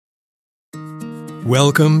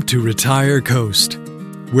Welcome to Retire Coast,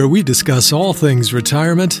 where we discuss all things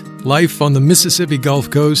retirement, life on the Mississippi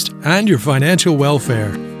Gulf Coast, and your financial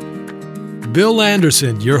welfare. Bill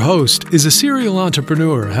Anderson, your host, is a serial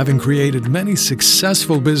entrepreneur having created many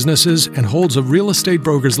successful businesses and holds a real estate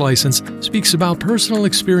broker's license, speaks about personal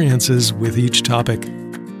experiences with each topic.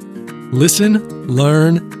 Listen,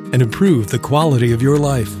 learn, and improve the quality of your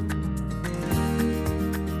life.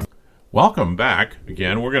 Welcome back.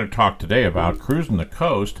 Again, we're going to talk today about Cruisin the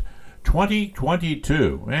Coast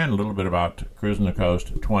 2022 and a little bit about Cruisin the Coast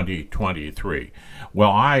 2023.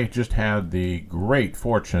 Well, I just had the great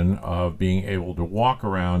fortune of being able to walk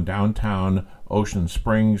around downtown Ocean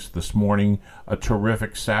Springs this morning, a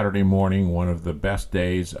terrific Saturday morning, one of the best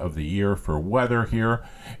days of the year for weather here.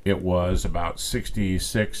 It was about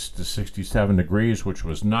 66 to 67 degrees, which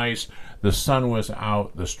was nice. The sun was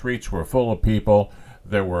out. The streets were full of people.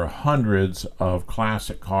 There were hundreds of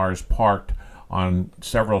classic cars parked on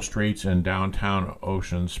several streets in downtown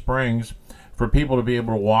Ocean Springs for people to be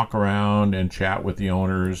able to walk around and chat with the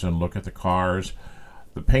owners and look at the cars.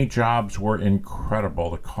 The paint jobs were incredible.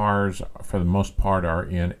 The cars, for the most part, are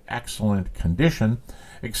in excellent condition,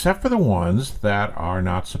 except for the ones that are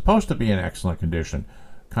not supposed to be in excellent condition.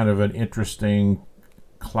 Kind of an interesting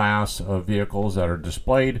class of vehicles that are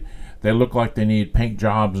displayed. They look like they need paint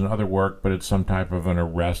jobs and other work, but it's some type of an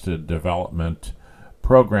arrested development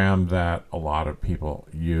program that a lot of people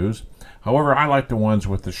use. However, I like the ones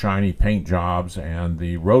with the shiny paint jobs and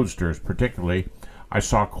the roadsters particularly. I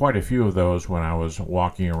saw quite a few of those when I was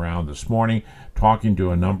walking around this morning, talking to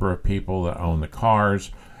a number of people that own the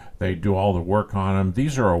cars. They do all the work on them.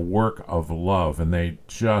 These are a work of love, and they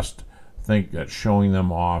just think that showing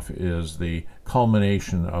them off is the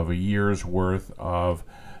culmination of a year's worth of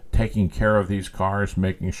taking care of these cars,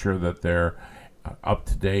 making sure that they're up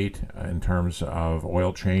to date in terms of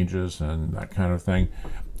oil changes and that kind of thing.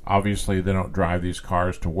 Obviously, they don't drive these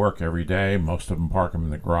cars to work every day. Most of them park them in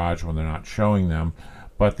the garage when they're not showing them.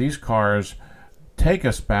 But these cars take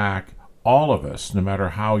us back, all of us, no matter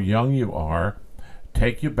how young you are,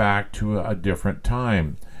 take you back to a different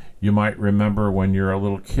time. You might remember when you're a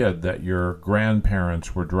little kid that your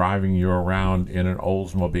grandparents were driving you around in an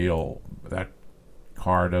Oldsmobile. That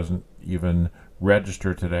car doesn't even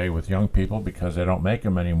register today with young people because they don't make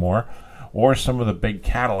them anymore. Or some of the big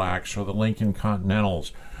Cadillacs or the Lincoln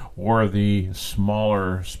Continentals or the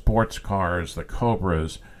smaller sports cars, the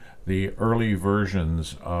Cobras, the early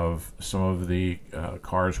versions of some of the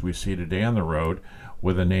cars we see today on the road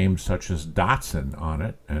with a name such as Datsun on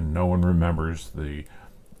it, and no one remembers the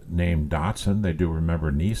name Datsun. They do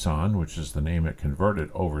remember Nissan, which is the name it converted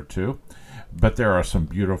over to. But there are some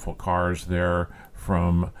beautiful cars there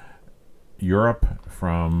from Europe,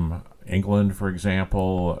 from England, for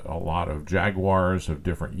example, a lot of Jaguars of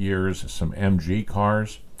different years, some MG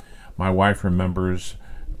cars. My wife remembers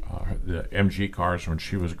the MG cars when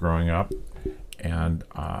she was growing up, and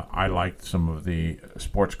I liked some of the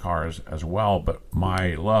sports cars as well, but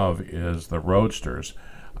my love is the Roadsters.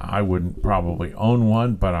 I wouldn't probably own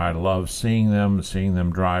one, but I love seeing them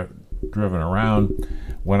driven around.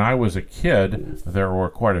 When I was a kid, there were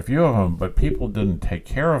quite a few of them, but people didn't take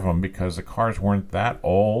care of them because the cars weren't that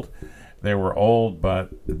old. They were old,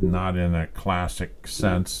 but not in a classic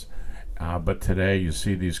sense. But today you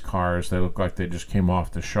see these cars, they look like they just came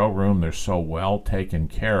off the showroom. They're so well taken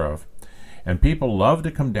care of. And people love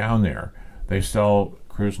to come down there. They sell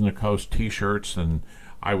Cruisin the Coast t-shirts, and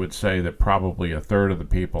I would say that probably a third of the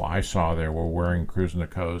people I saw there were wearing Cruisin the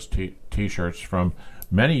Coast t-shirts from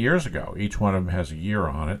many years ago. Each one of them has a year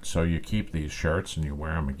on it, so you keep these shirts and you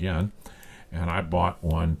wear them again. And I bought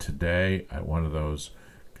one today, one of those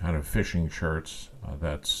kind of fishing shirts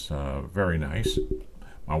that's very nice.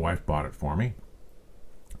 My wife bought it for me.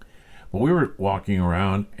 But we were walking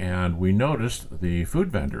around and we noticed the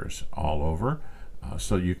food vendors all over,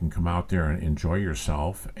 so you can come out there and enjoy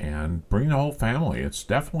yourself and bring the whole family. It's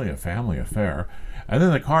definitely a family affair. And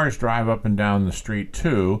then the cars drive up and down the street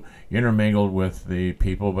too, intermingled with the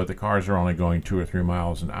people, but the cars are only going 2 or 3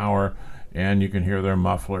 miles an hour, and you can hear their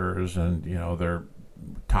mufflers, and their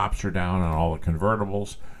tops are down on all the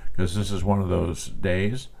convertibles because this is one of those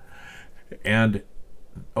days. And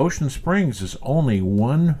Ocean Springs is only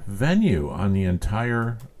one venue on the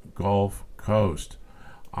entire Gulf Coast.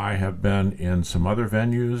 I have been in some other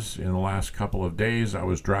venues in the last couple of days. I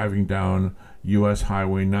was driving down U.S.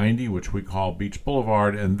 Highway 90, which we call Beach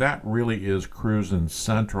Boulevard, and that really is Cruisin'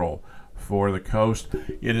 Central for the coast.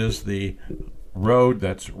 It is the road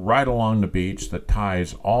that's right along the beach that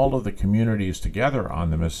ties all of the communities together on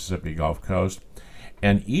the Mississippi Gulf Coast,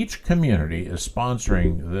 and each community is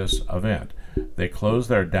sponsoring this event. They close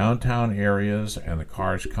their downtown areas, and the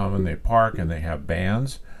cars come and they park, and they have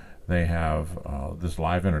bands. They have this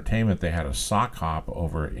live entertainment. They had a sock hop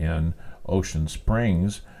over in Ocean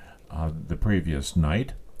Springs the previous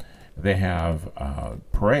night. They have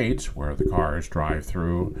parades where the cars drive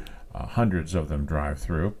through. Hundreds of them drive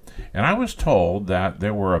through. And I was told that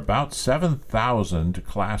there were about 7,000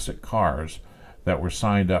 classic cars that were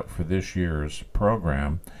signed up for this year's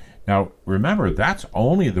program. Now, remember, that's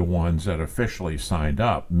only the ones that officially signed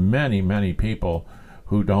up. Many, many people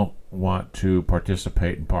who don't want to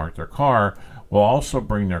participate and park their car will also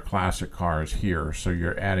bring their classic cars here. So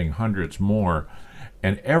you're adding hundreds more.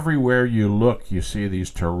 And everywhere you look, you see these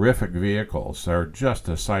terrific vehicles. They're just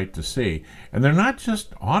a sight to see. And they're not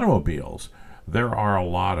just automobiles. There are a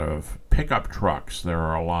lot of pickup trucks. There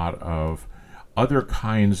are a lot of other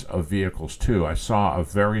kinds of vehicles, too. I saw a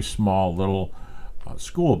very small little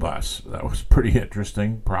school bus that was pretty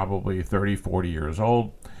interesting, probably 30, 40 years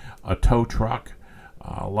old. A tow truck.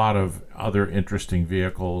 A lot of other interesting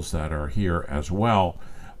vehicles that are here as well.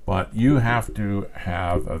 But you have to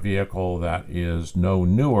have a vehicle that is no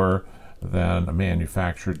newer than a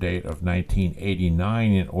manufacture date of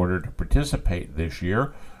 1989 in order to participate this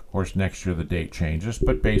year. Of course, next year the date changes,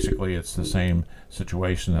 but basically it's the same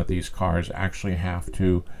situation that these cars actually have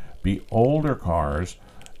to be older cars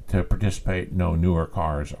to participate. No newer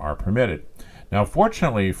cars are permitted. Now,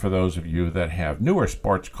 fortunately for those of you that have newer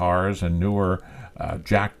sports cars and newer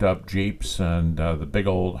jacked up Jeeps and the big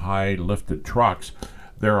old high lifted trucks,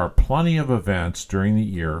 there are plenty of events during the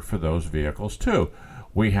year for those vehicles too.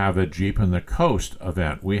 We have a Cruisin the Coast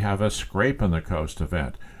event. We have a Scrapin' the Coast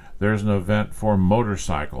event. There's an event for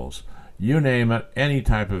motorcycles. You name it, any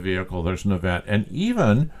type of vehicle, there's an event. And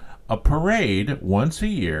even a parade once a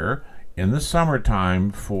year in the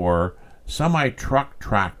summertime for semi-truck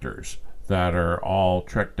tractors that are all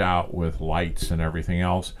tricked out with lights and everything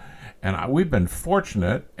else. And we've been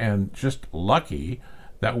fortunate and just lucky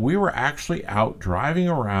that we were actually out driving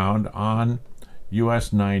around on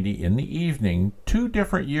US 90 in the evening 2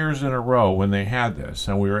 different years in a row when they had this,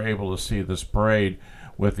 and we were able to see this parade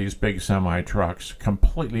with these big semi-trucks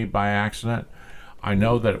completely by accident. I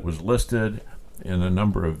know that it was listed in a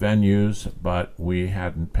number of venues, but we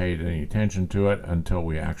hadn't paid any attention to it until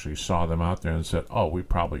we actually saw them out there and said, oh, we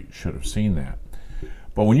probably should have seen that.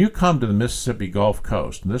 But when you come to the Mississippi Gulf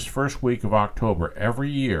Coast, this first week of October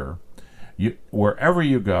every year, wherever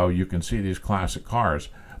you go, you can see these classic cars.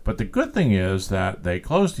 But the good thing is that they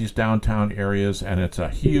close these downtown areas, and it's a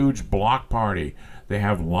huge block party. They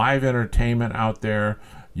have live entertainment out there.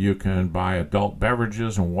 You can buy adult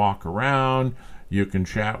beverages and walk around. You can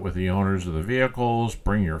chat with the owners of the vehicles,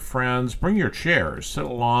 bring your friends, bring your chairs, sit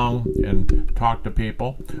along and talk to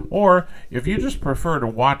people. Or if you just prefer to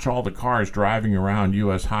watch all the cars driving around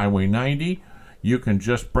US Highway 90, you can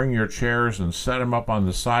just bring your chairs and set them up on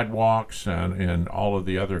the sidewalks and in all of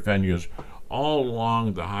the other venues all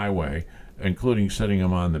along the highway, including sitting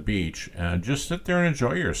them on the beach, and just sit there and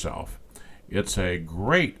enjoy yourself. It's a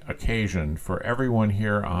great occasion for everyone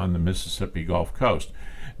here on the Mississippi Gulf Coast.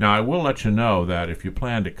 Now, I will let you know that if you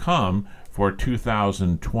plan to come for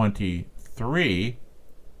 2023,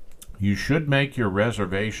 you should make your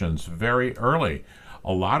reservations very early.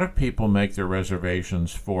 A lot of people make their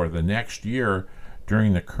reservations for the next year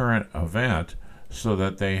during the current event so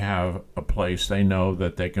that they have a place they know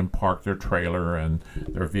that they can park their trailer and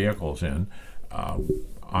their vehicles in.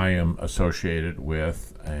 I am associated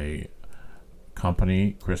with a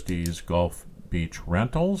company, Christie's Gulf Beach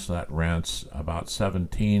Rentals, that rents about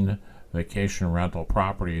 17 vacation rental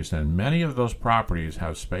properties, and many of those properties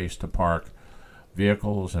have space to park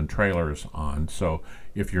vehicles and trailers on. So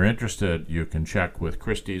if you're interested, you can check with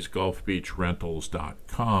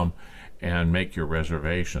christiesgulfbeachrentals.com and make your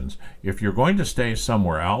reservations. If you're going to stay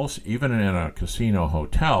somewhere else, even in a casino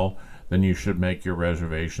hotel, then you should make your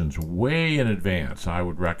reservations way in advance. I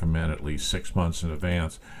would recommend at least 6 months in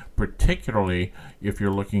advance, particularly if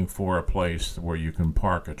you're looking for a place where you can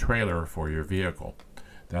park a trailer for your vehicle.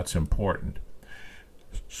 That's important.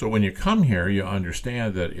 So when you come here, you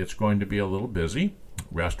understand that it's going to be a little busy.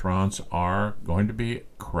 Restaurants are going to be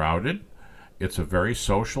crowded. It's a very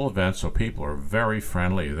social event, so people are very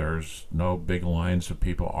friendly. There's no big lines of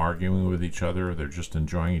people arguing with each other. They're just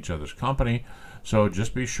enjoying each other's company. So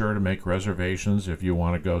just be sure to make reservations if you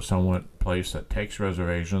want to go place that takes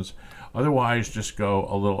reservations. Otherwise, just go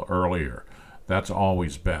a little earlier. That's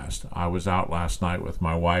always best. I was out last night with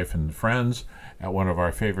my wife and friends at one of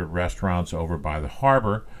our favorite restaurants over by the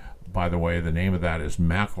harbor. By the way, the name of that is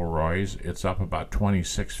McElroy's. It's up about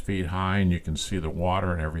 26 feet high, and you can see the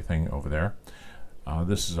water and everything over there.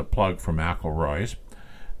 This is a plug for McElroy's.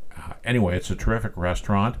 Anyway, it's a terrific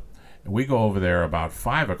restaurant. We go over there about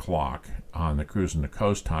 5 o'clock on the Cruisin the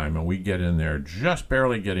Coast time, and we get in there, just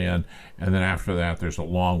barely get in, and then after that there's a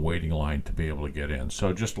long waiting line to be able to get in.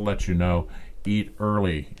 So just to let you know, eat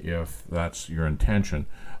early if that's your intention.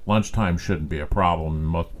 Lunchtime shouldn't be a problem in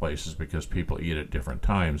most places because people eat at different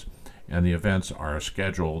times, and the events are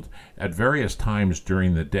scheduled at various times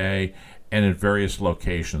during the day and in various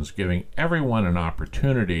locations, giving everyone an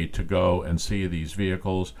opportunity to go and see these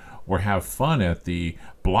vehicles or have fun at the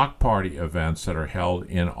block party events that are held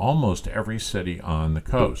in almost every city on the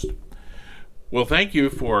coast. Well, thank you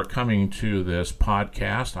for coming to this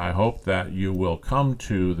podcast. I hope that you will come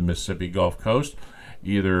to the Mississippi Gulf Coast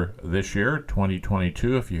either this year,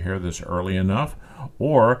 2022, if you hear this early enough,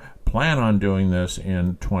 or plan on doing this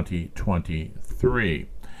in 2023.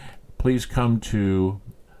 Please come to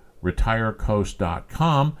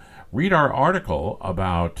retirecoast.com. Read our article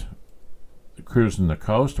about Cruisin the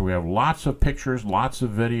Coast. We have lots of pictures, lots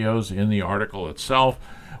of videos in the article itself.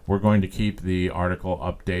 We're going to keep the article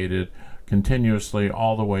updated continuously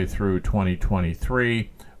all the way through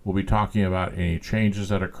 2023. We'll be talking about any changes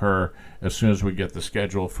that occur. As soon as we get the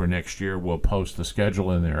schedule for next year, we'll post the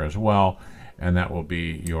schedule in there as well, and that will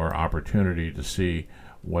be your opportunity to see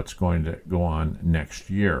what's going to go on next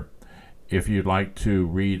year. If you'd like to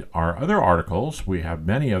read our other articles, we have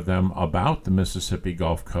many of them about the Mississippi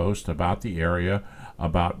Gulf Coast, about the area,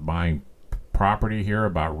 about buying property here,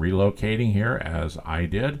 about relocating here, as I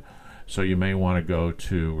did. So you may want to go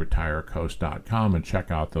to retirecoast.com and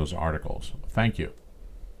check out those articles. Thank you.